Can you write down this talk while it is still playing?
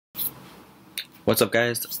What's up,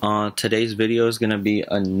 guys? Today's video is gonna be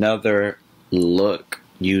another look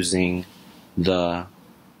using the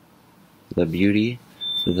beauty,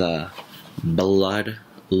 the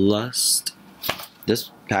bloodlust. This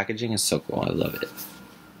packaging is so cool. I love it.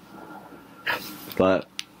 But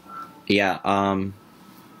yeah,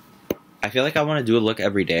 I feel like I want to do a look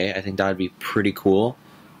every day. I think that would be pretty cool.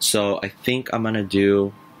 So I think I'm gonna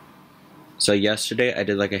do. So yesterday I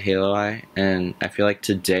did like a halo eye, and I feel like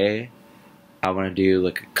today I want to do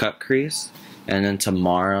like a cut crease, and then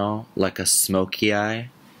tomorrow like a smoky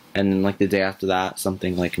eye, and then like the day after that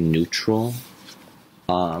something like neutral.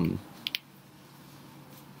 Yeah,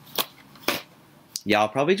 I'll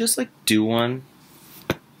probably just like do one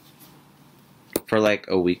for like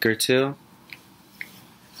a week or two.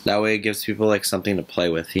 That way it gives people like something to play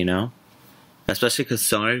with, you know? Especially because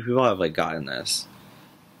so many people have like gotten this.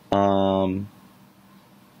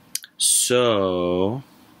 So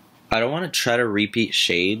I don't want to try to repeat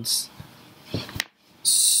shades.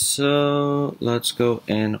 So let's go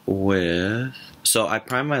in with. So I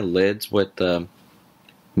prime my lids with the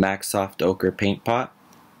MAC Soft Ochre paint pot.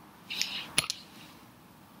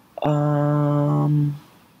 So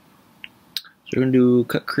we're gonna do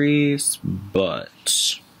cut crease,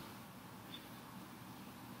 but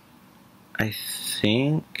I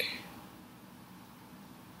think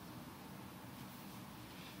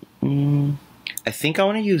I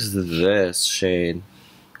want to use this shade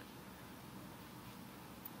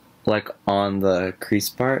like on the crease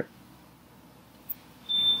part.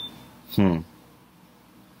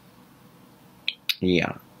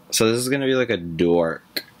 Yeah. So this is gonna be like a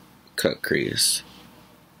dark cut crease.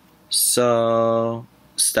 So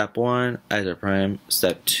step 1, eyes prime.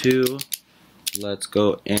 Step 2, let's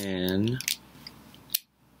go in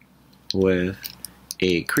with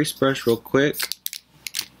a crease brush real quick.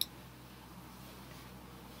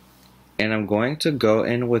 And I'm going to go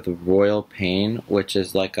in with Royal Pain, which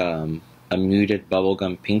is like a muted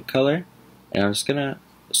bubblegum pink color. And I'm just gonna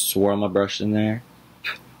swirl my brush in there,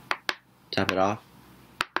 tap it off,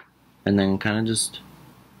 and then kind of just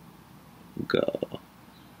go.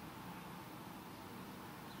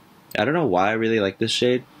 I don't know why I really like this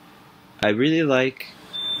shade. I really like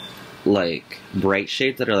bright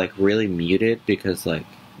shades that are like really muted because like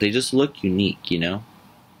they just look unique, you know?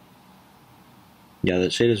 Yeah,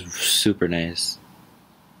 that shade is super nice.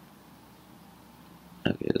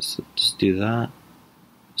 Okay, so just do that.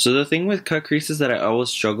 So the thing with cut creases that I always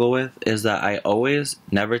struggle with is that I always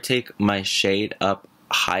never take my shade up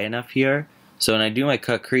high enough here. So when I do my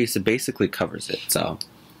cut crease, it basically covers it. So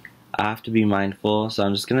I have to be mindful. So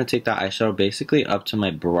I'm just going to take that eyeshadow basically up to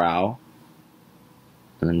my brow.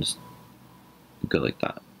 And then just go like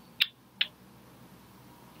that.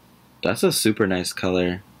 That's a super nice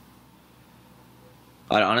color.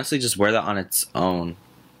 I'd honestly just wear that on its own.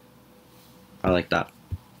 I like that.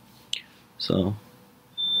 So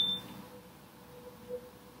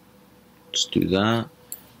just do that.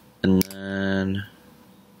 And then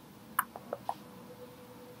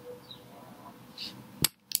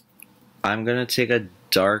I'm gonna take a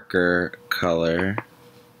darker color.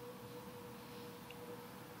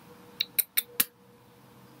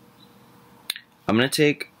 I'm gonna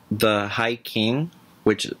take the High King,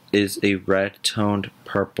 which is a red toned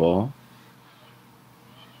purple,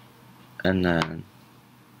 and then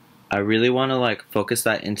I really want to like focus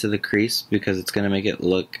that into the crease because it's gonna make it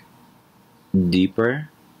look deeper.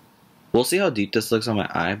 We'll see how deep this looks on my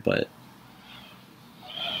eye, but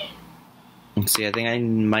let's see. I think I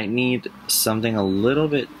might need something a little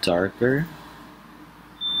bit darker.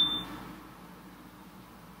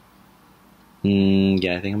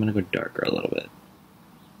 Yeah, I think I'm gonna go darker a little bit.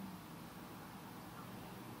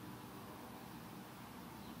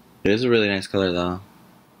 It is a really nice color though.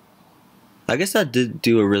 I guess that did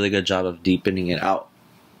do a really good job of deepening it out.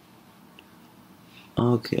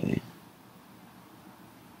 Okay.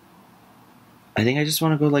 I think I just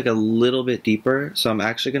want to go like a little bit deeper. So I'm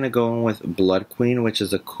actually going to go in with Blood Queen, which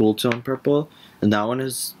is a cool tone purple. And that one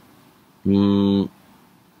is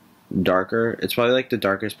darker. It's probably like the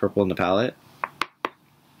darkest purple in the palette.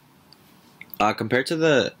 Compared to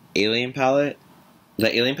the Alien palette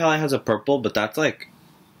has a purple, but that's like,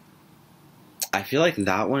 I feel like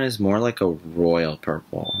that one is more like a royal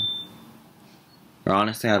purple. Or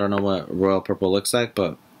honestly, I don't know what royal purple looks like,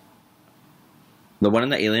 but the one in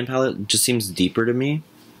the Alien palette just seems deeper to me.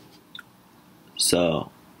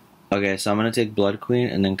 So, okay, so I'm going to take Blood Queen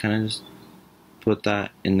and then kind of just put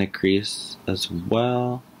that in the crease as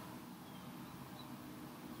well.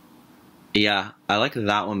 Yeah, I like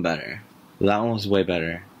that one better. That one was way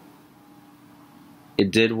better. It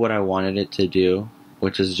did what I wanted it to do.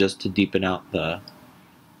 which is just to deepen out the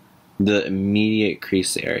immediate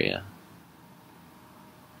crease area.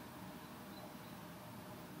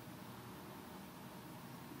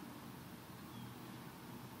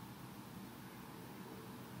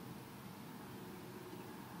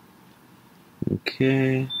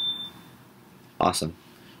 Okay, awesome.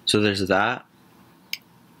 So there's that.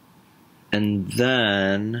 And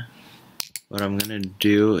then what I'm gonna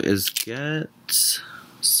do is get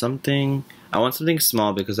something. I want something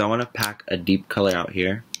small because I want to pack a deep color out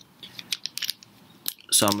here.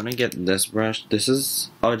 So I'm gonna get this brush. This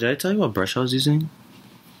is, oh, did I tell you what brush I was using?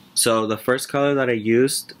 So the first color that I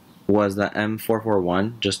used was the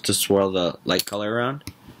M441, just to swirl the light color around.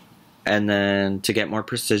 And then to get more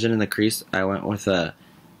precision in the crease, I went with a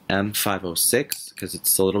M506 because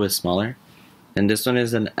it's a little bit smaller. And this one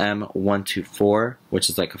is an M124, which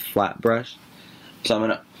is like a flat brush. So I'm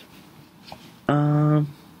gonna,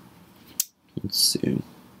 let's see.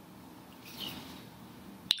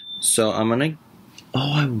 So I'm gonna,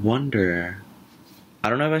 oh, I wonder. I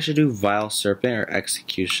don't know if I should do Vile Serpent or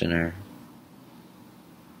Executioner.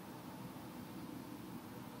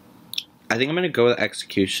 I think I'm gonna go with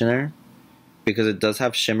Executioner because it does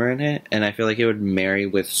have shimmer in it, and I feel like it would marry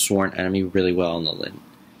with Sworn Enemy really well on the lid.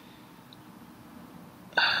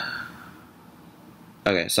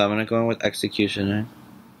 Okay, so I'm gonna go in with Executioner.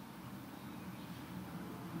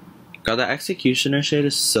 God, the Executioner shade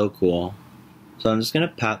is so cool. So I'm just gonna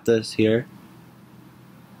pat this here.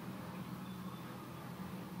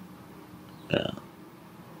 Yeah.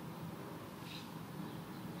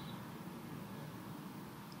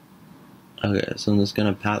 Okay, so I'm just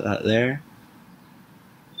gonna pat that there.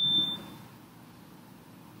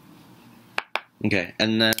 Okay,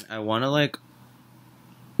 and then I wanna like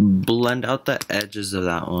blend out the edges of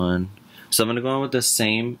that one. So I'm gonna go in with the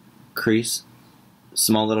same crease,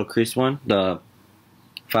 small little crease one, the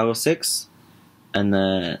 506, and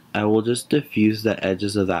then I will just diffuse the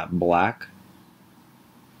edges of that black.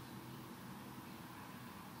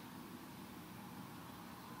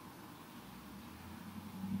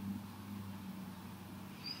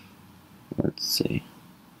 Let's see.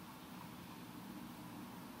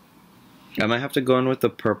 I might have to go in with the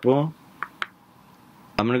purple.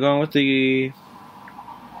 I'm gonna go in with the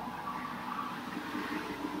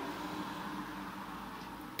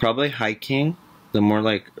probably Hiking, the more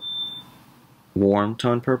like warm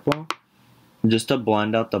tone purple, just to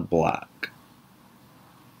blend out the black.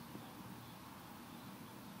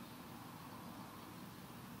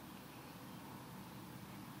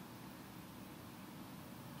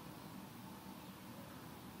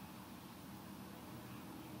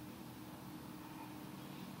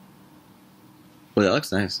 Well, that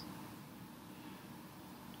looks nice.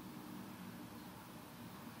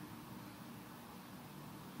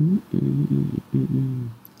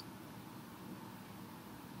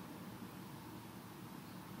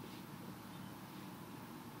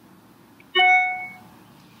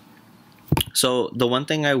 So the one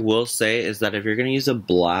thing I will say is that if you're gonna use a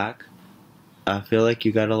black, I feel like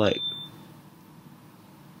you gotta like,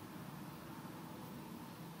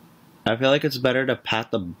 I feel like it's better to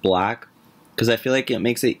pat the black because I feel like it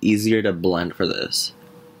makes it easier to blend for this.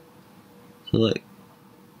 So like,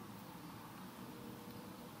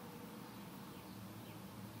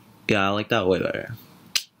 yeah, I like that way better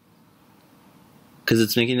because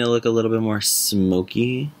it's making it look a little bit more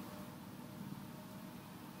smoky.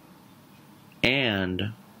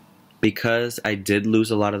 And because I did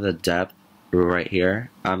lose a lot of the depth right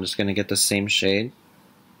here, I'm just gonna get the same shade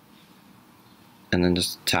and then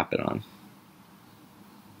just tap it on.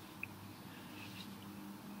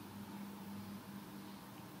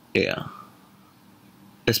 Yeah.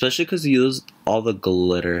 Especially because you used all the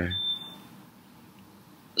glitter.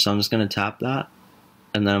 So I'm just gonna tap that,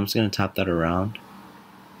 and then I'm just gonna tap that around.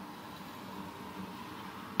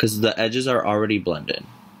 Because the edges are already blended.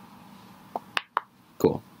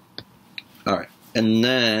 Cool. Alright. And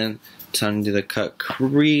then, time to do the cut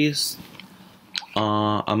crease.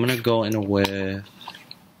 I'm gonna go in with,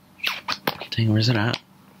 dang, where's it at?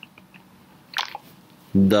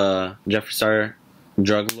 The Jeffree Star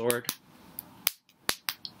Drug Lord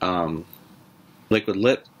liquid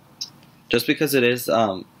lip, just because it is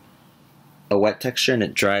a wet texture and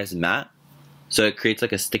it dries matte, so it creates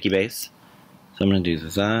like a sticky base. So I'm gonna do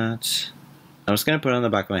that. I'm just gonna put it on the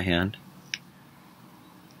back of my hand.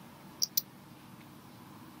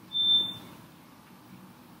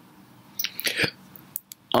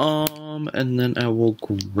 And then I will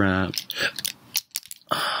grab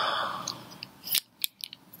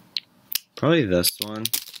probably this one.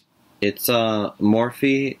 It's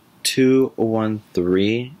Morphe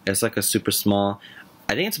 213. It's like a super small.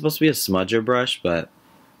 I think it's supposed to be a smudger brush, but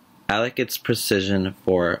I like its precision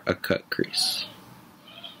for a cut crease.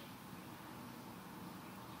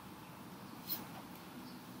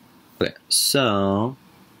 Okay, so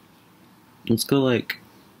let's go like,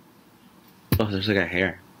 oh, there's like a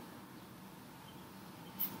hair.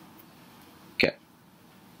 Okay,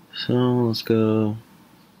 so let's go.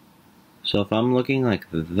 So if I'm looking like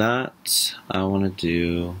that, I want to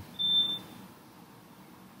do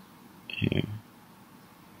here.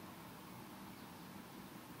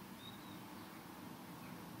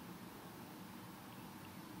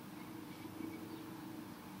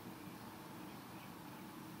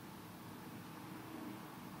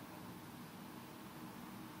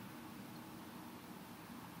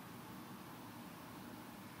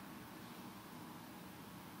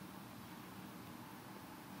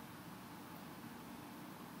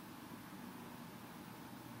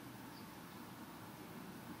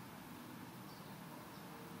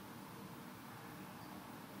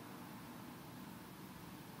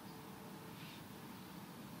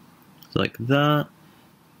 So like that,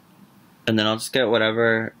 and then I'll just get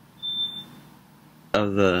whatever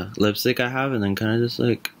of the lipstick I have and then kind of just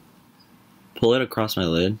like pull it across my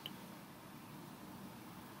lid.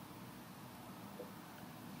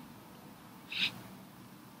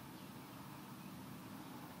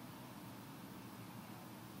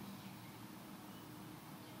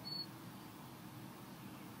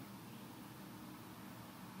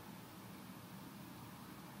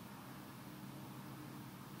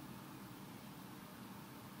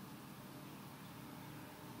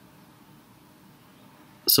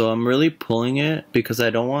 So I'm really pulling it because I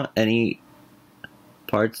don't want any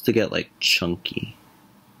parts to get like chunky.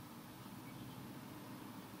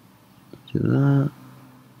 Do that.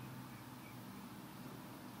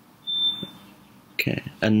 Okay,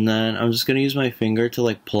 and then I'm just gonna use my finger to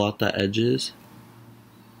like pull out the edges.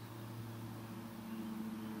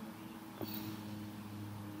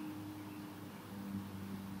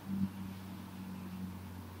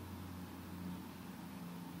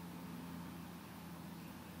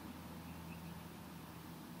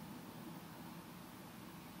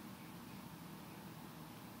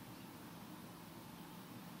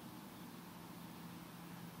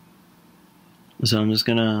 So I'm just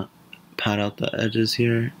gonna pat out the edges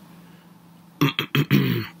here.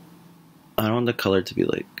 I don't want the color to be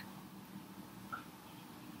like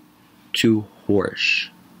too harsh.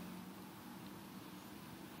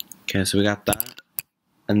 Okay, so we got that.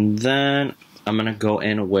 And then I'm gonna go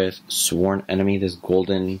in with Sworn Enemy, this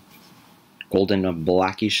golden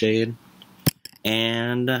blacky shade.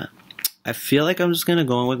 And I feel like I'm just gonna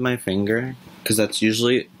go in with my finger, because that's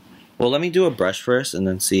usually, well, let me do a brush first and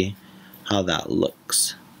then see how that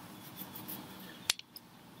looks.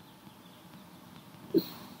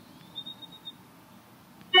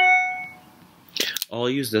 I'll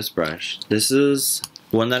use this brush. This is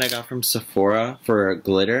one that I got from Sephora for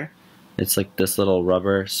glitter. It's like this little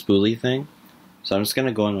rubber spoolie thing. So I'm just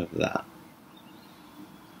gonna go in with that.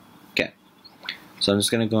 Okay. So I'm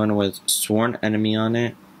just gonna go in with Sworn Enemy on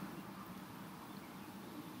it.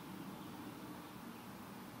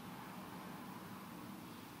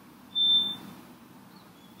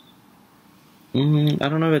 I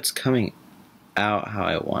don't know if it's coming out how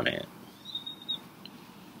I want it.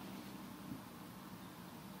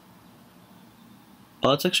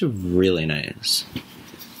 Oh, it's actually really nice.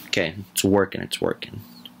 Okay, it's working, it's working.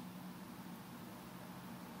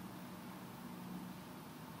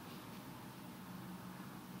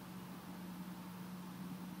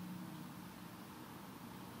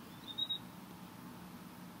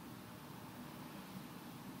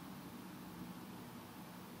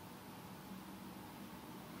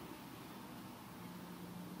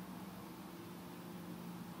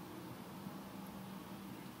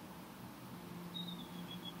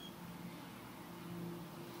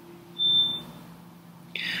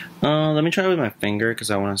 Let me try with my finger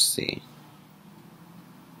because I want to see.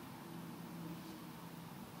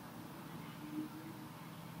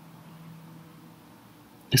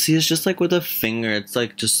 See, it's just like with a finger, it's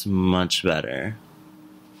like just much better.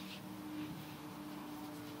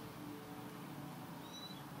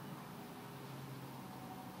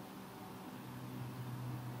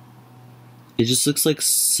 It just looks like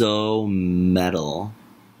so metal.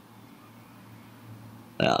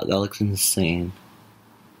 Yeah, that looks insane.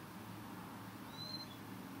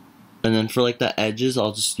 And then for like the edges,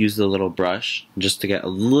 I'll just use the little brush just to get a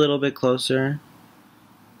little bit closer.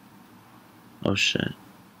 Oh shit.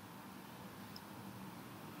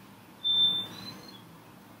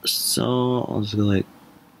 So I'll just go like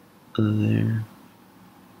there.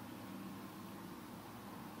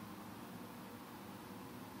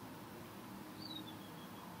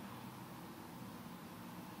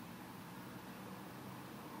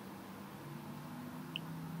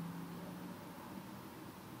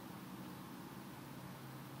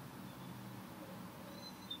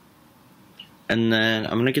 And then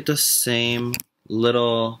I'm gonna get the same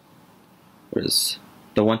little, what is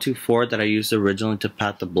the 124 that I used originally to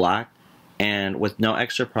pat the black, and with no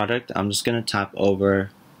extra product, I'm just gonna tap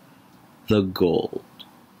over the gold.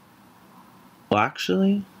 Well,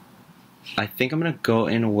 actually, I think I'm gonna go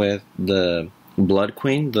in with the Blood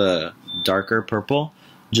Queen, the darker purple,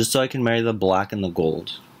 just so I can marry the black and the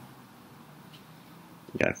gold.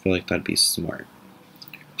 Yeah, I feel like that'd be smart.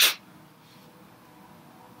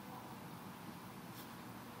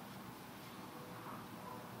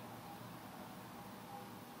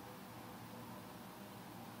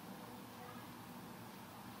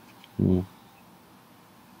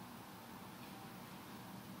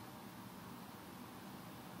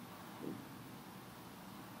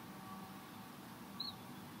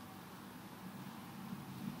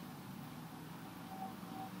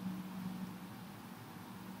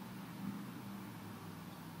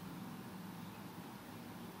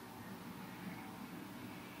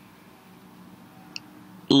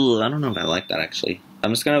 Ooh, I don't know if I like that actually.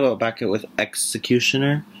 I'm just gonna go back it with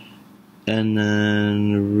Executioner and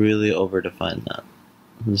then really over define that.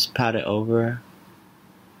 Just pat it over.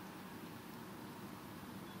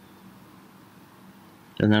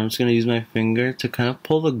 And then I'm just gonna use my finger to kind of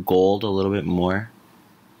pull the gold a little bit more.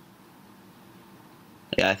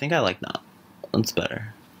 Yeah, I think I like that. That's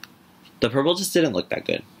better. The purple just didn't look that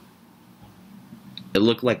good. It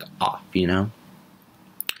looked like off, you know?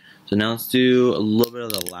 So now let's do a little bit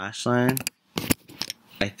of the lash line.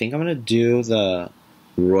 I think I'm gonna do the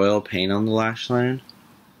Royal Paint on the lash line.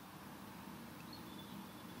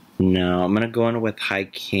 No, I'm gonna go in with High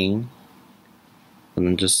King and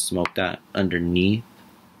then just smoke that underneath.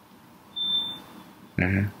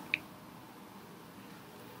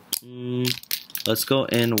 Let's go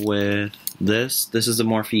in with this. This is the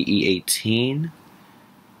Morphe E18.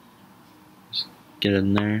 Just get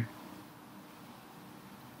in there.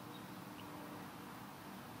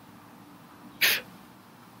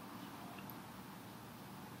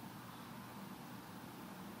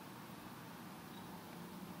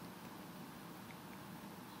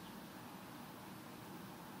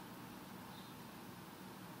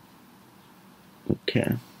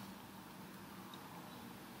 Okay.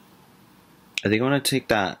 I think I want to take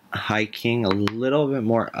that High King a little bit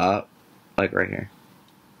more up, like right here.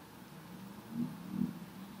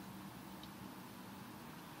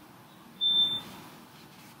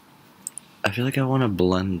 I feel like I want to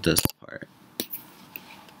blend this part.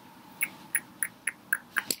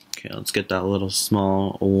 Okay, let's get that little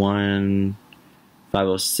small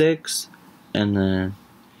 1/506, and then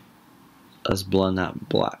let's blend that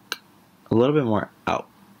black a little bit more out.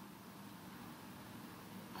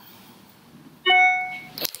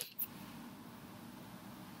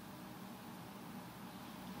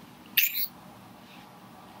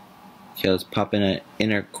 Okay, let's pop in an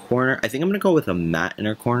inner corner. I think I'm gonna go with a matte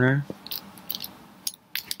inner corner.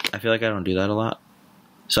 I feel like I don't do that a lot.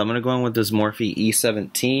 So I'm gonna go in with this Morphe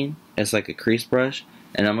E17. It's like a crease brush.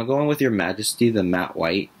 And I'm gonna go in with Your Majesty, the matte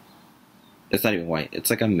white. It's not even white, it's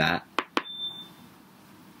like a matte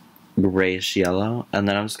grayish yellow. And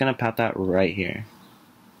then I'm just gonna pat that right here.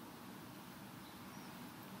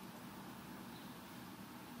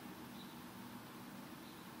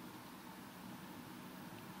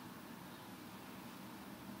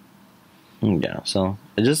 Yeah, so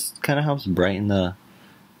it just kind of helps brighten the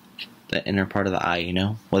inner part of the eye, you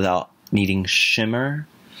know, without needing shimmer.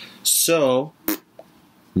 So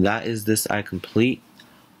that is this eye complete.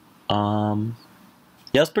 Yeah,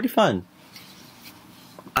 it's pretty fun.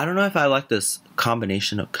 I don't know if I like this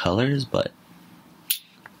combination of colors, but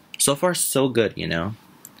so far so good, you know.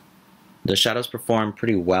 The shadows perform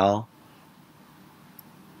pretty well.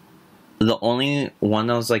 The only one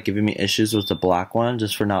that was like giving me issues was the black one,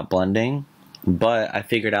 just for not blending. But I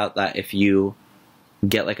figured out that if you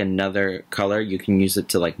get like another color, you can use it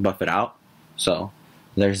to like buff it out. So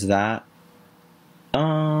there's that.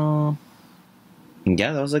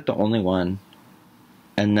 Yeah, that was like the only one.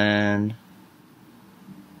 And then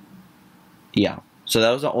yeah, so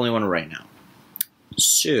that was the only one right now.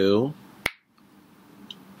 So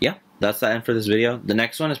yeah, that's the end for this video. The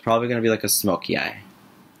next one is probably gonna be like a smoky eye,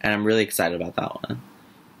 and I'm really excited about that one.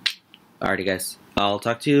 Alrighty guys, I'll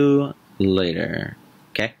talk to you later.